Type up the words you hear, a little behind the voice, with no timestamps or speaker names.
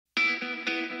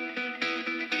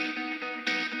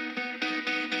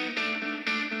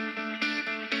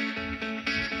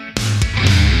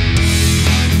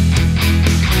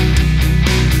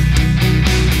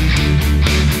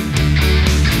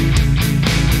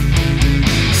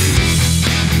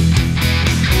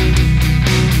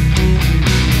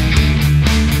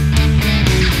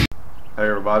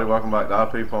everybody, welcome back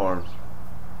to IP Farms.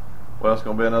 Well, it's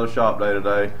going to be another shop day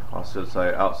today. I should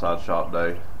say outside shop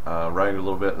day. Rained a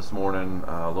little bit this morning,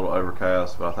 a little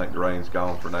overcast, but I think the rain's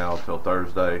gone for now until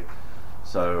Thursday.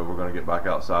 So we're going to get back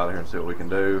outside here and see what we can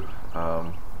do.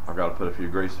 I've got to put a few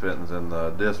grease fittings in the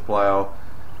disc plow,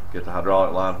 get the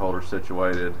hydraulic line holder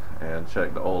situated, and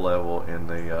check the oil level in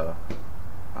the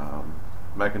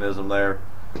mechanism there.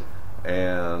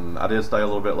 And I did stay a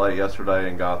little bit late yesterday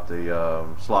and got the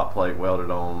slot plate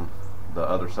welded on the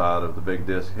other side of the big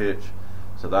disc hitch,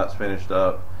 so that's finished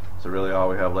up. So really all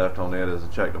we have left on it is to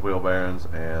check the wheel bearings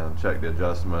and check the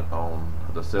adjustment on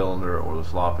the cylinder or the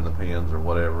slop in the pins or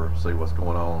whatever, see what's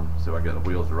going on, see if I can get the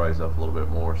wheels to raise up a little bit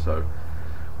more. So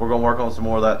we're going to work on some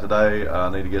more of that today. I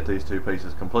need to get these two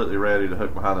pieces completely ready to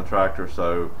hook behind the tractor,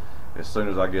 so as soon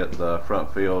as I get the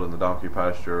front field and the donkey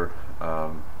pasture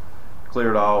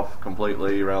cleared off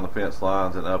completely around the fence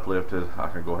lines and uplifted, I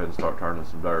can go ahead and start turning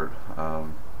some dirt.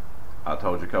 I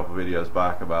told you a couple videos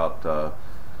back about a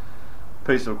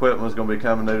piece of equipment is going to be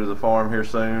coming new to the farm here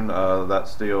soon. That's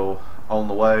still on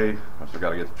the way. So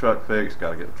got to get the truck fixed,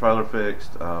 got to get the trailer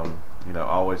fixed. You know,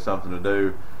 always something to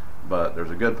do, but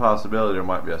there's a good possibility there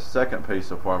might be a second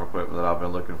piece of farm equipment that I've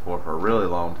been looking for a really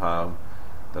long time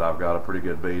that I've got a pretty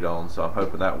good bead on, so I'm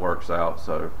hoping that works out.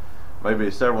 So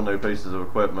maybe several new pieces of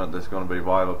equipment that's going to be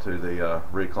vital to the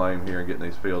reclaim here and getting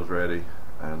these fields ready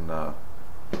and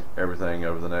everything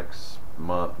over the next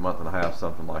month and a half,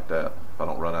 something like that, if I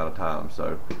don't run out of time.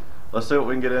 So let's see what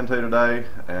we can get into today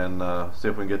and see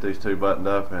if we can get these two buttoned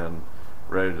up and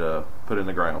ready to put in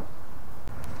the ground.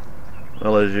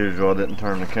 Well, as usual, I didn't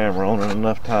turn the camera on in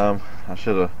enough time. I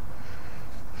should have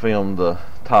filmed the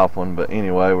top one, but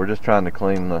anyway, we're just trying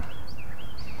to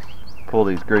pull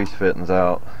these grease fittings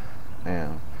out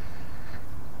and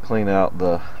clean out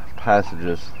the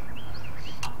passages.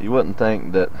 You wouldn't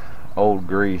think that old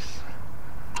grease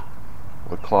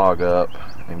would clog up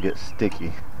and get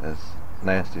sticky, as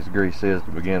nasty as grease is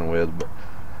to begin with, but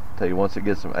I tell you, once it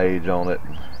gets some age on it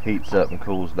and heats up and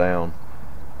cools down,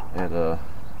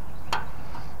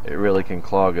 it really can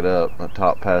clog it up. The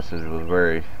top passage was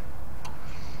very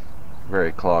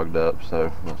clogged up,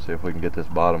 so let's see if we can get this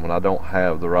bottom one. I don't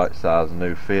have the right size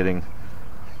new fitting.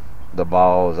 The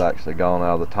ball is actually gone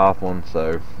out of the top one,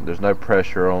 so there's no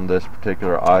pressure on this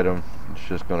particular item. It's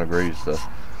just going to grease the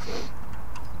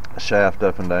shaft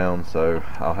up and down, so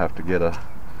I'll have to get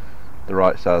the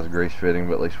right size grease fitting,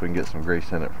 but at least we can get some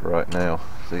grease in it for right now,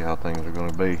 see how things are going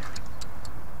to be.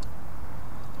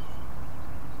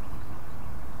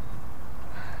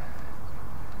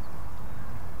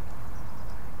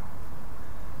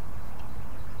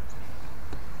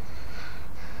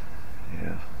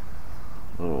 Yeah,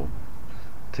 little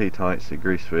T-tightsy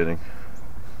grease fitting.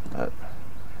 But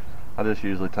I just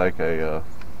usually take a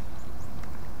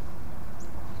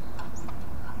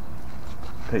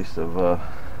piece of the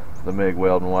MIG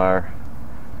welding wire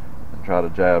and try to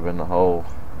jab in the hole,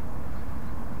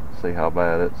 see how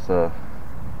bad it's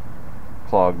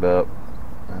clogged up,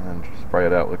 and then spray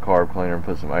it out with a carb cleaner and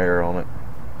put some air on it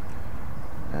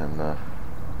and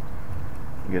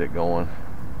get it going.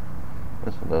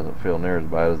 This one doesn't feel near as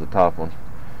bad as the top one.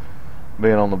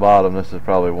 Being on the bottom, this is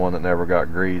probably one that never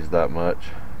got greased that much.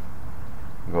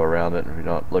 Go around it, and if you're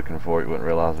not looking for it, you wouldn't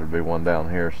realize there'd be one down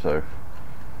here, so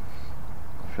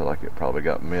I feel like it probably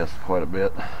got missed quite a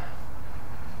bit.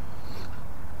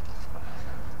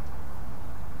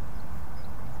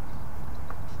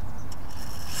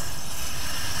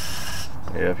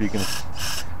 Yeah, if you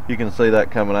can see that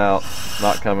coming out,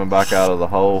 not coming back out of the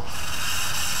hole,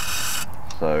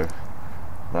 so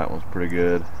that one's pretty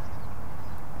good.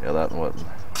 Yeah, that one wasn't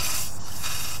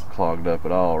clogged up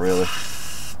at all, really.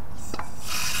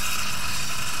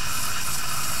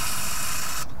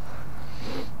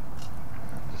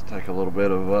 Just take a little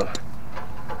bit of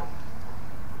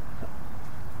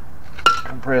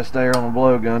compressed air on the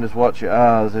blow gun. Just watch your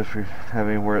eyes if you have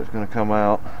anywhere it's going to come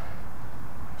out.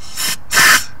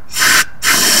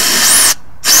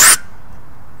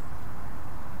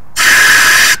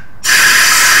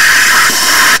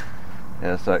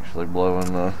 Yeah, it's actually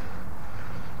blowing the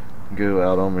goo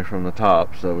out on me from the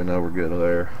top, so we know we're good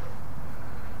there.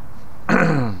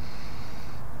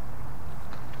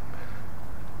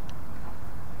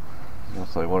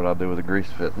 Let's see, what did I do with the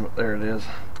grease fitting? But there it is.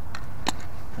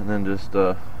 And then just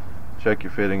check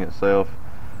your fitting itself.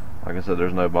 Like I said,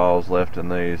 there's no balls left in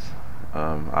these.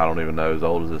 I don't even know, as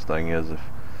old as this thing is, if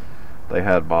they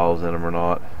had balls in them or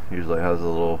not. Usually it has a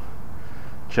little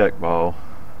check ball,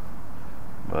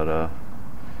 but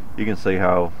you can see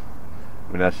how,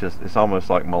 I mean, that's just, it's almost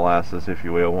like molasses, if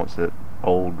you will, once it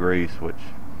old grease, which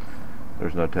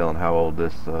there's no telling how old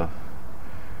this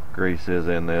grease is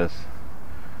in this.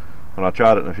 When I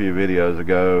tried it in a few videos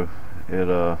ago,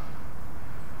 it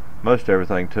most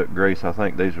everything took grease. I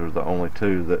think these were the only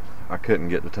two that I couldn't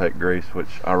get to take grease,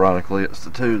 which ironically it's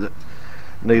the two that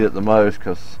need it the most,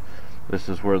 because this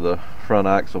is where the front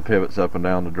axle pivots up and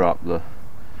down to drop the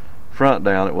front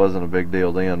down. It wasn't a big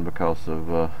deal then because of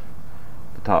the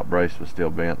top brace was still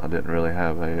bent. I didn't really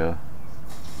have a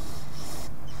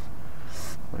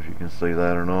I don't know if you can see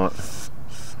that or not.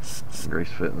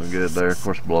 Grease fitting good there. Of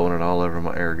course, blowing it all over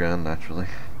my air gun naturally.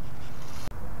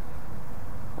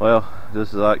 Well,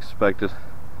 just as I expected,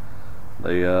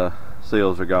 the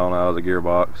seals are gone out of the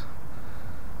gearbox.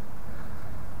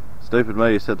 Stupid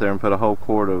me, sit there and put a whole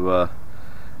quart of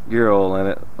gear oil in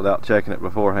it without checking it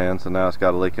beforehand, so now it's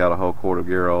got to leak out a whole quart of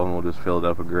gear oil, and we'll just fill it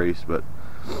up with grease, but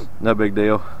no big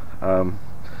deal. I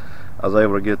was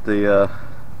able to get the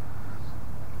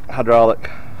hydraulic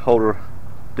holder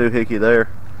doohickey there,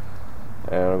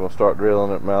 and I'm going to start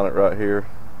drilling it, mount it right here.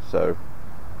 So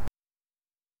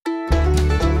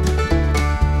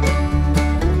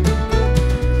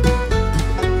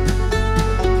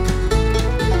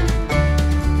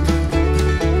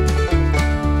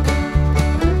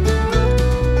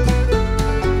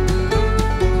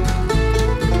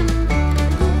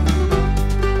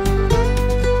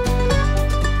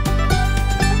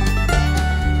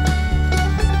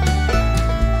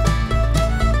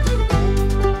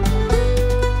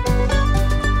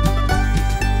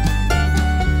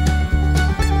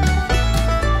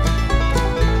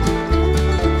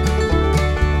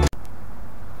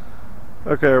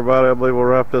okay, everybody, I believe we'll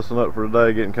wrap this one up for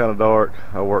today. Getting kind of dark.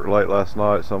 I worked late last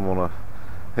night, so I'm going to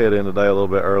head in today a little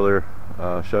bit earlier.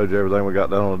 Showed you everything we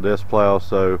got done on the disc plow,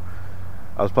 so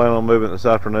I was planning on moving it this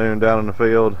afternoon down in the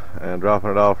field and dropping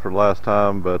it off for the last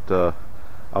time, but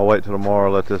I'll wait till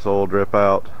tomorrow, let this oil drip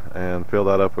out and fill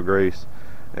that up with grease,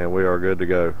 and we are good to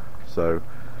go. So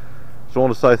just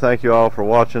want to say thank you all for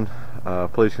watching.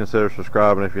 Please consider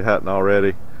subscribing if you hadn't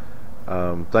already.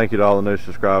 Thank you to all the new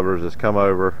subscribers that's come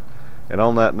over. And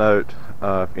on that note,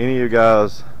 if any of you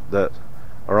guys that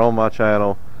are on my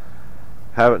channel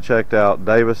haven't checked out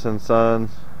Davis & Sons,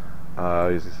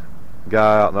 he's a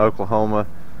guy out in Oklahoma.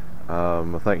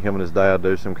 I think him and his dad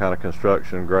do some kind of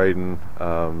construction, grading,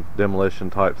 demolition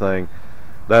type thing.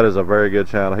 That is a very good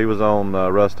channel. He was on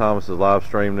Russ Thomas's live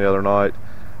stream the other night,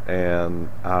 and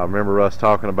I remember Russ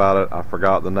talking about it. I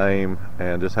forgot the name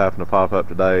and just happened to pop up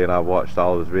today, and I've watched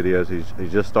all of his videos.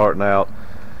 He's just starting out.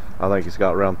 I think he's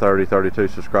got around 32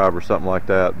 subscribers, something like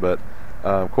that, but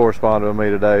corresponded with me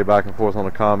today, back and forth on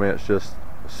the comments. Just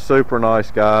super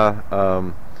nice guy.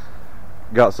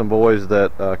 Got some boys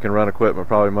that can run equipment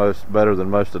probably better than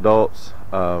most adults.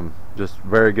 Just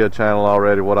very good channel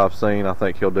already, what I've seen. I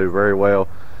think he'll do very well.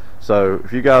 So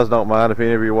if you guys don't mind, if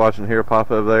any of you are watching here, pop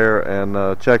over there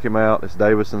and check him out. It's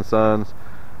Davis & Sons.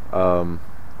 I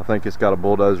think it's got a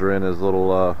bulldozer in his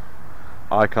little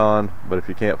icon, but if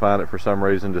you can't find it for some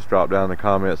reason, just drop down in the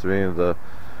comments of any of the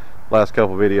last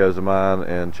couple videos of mine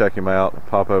and check him out.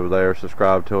 Pop over there,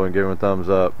 subscribe to him, give him a thumbs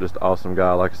up. Just an awesome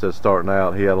guy. Like I said, starting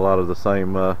out, he had a lot of the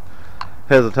same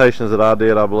hesitations that I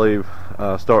did, I believe,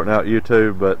 starting out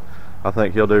YouTube, but I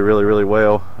think he'll do really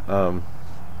well.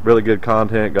 Really good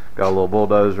content. Got a little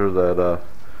bulldozer that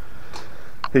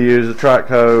he uses, a track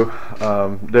hoe,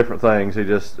 different things.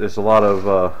 It's a lot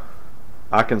of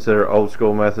I consider old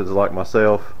school methods like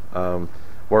myself.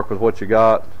 Work with what you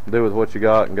got, do with what you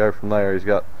got, and go from there. He's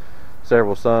got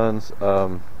several sons.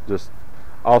 Just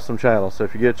awesome channel. So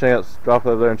if you get a chance, drop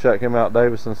over there and check him out,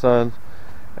 Davis & Sons.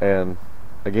 And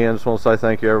again, just want to say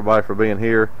thank you everybody for being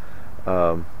here.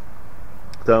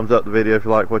 Thumbs up the video if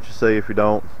you like what you see. If you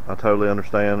don't, I totally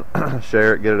understand.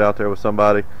 Share it, get it out there with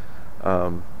somebody.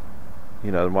 You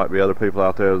know, there might be other people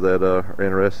out there that are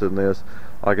interested in this.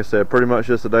 Like I said, pretty much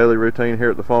just a daily routine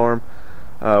here at the farm.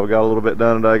 We got a little bit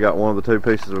done today. Got one of the two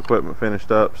pieces of equipment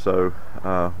finished up, so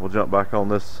we'll jump back on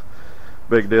this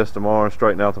big disc tomorrow and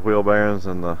straighten out the wheel bearings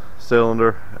and the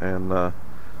cylinder, and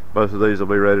both of these will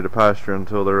be ready to pasture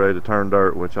until they're ready to turn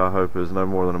dirt, which I hope is no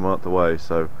more than a month away.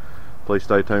 So please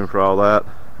stay tuned for all that.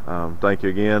 Thank you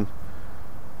again.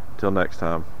 Until next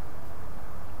time,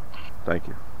 thank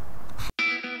you.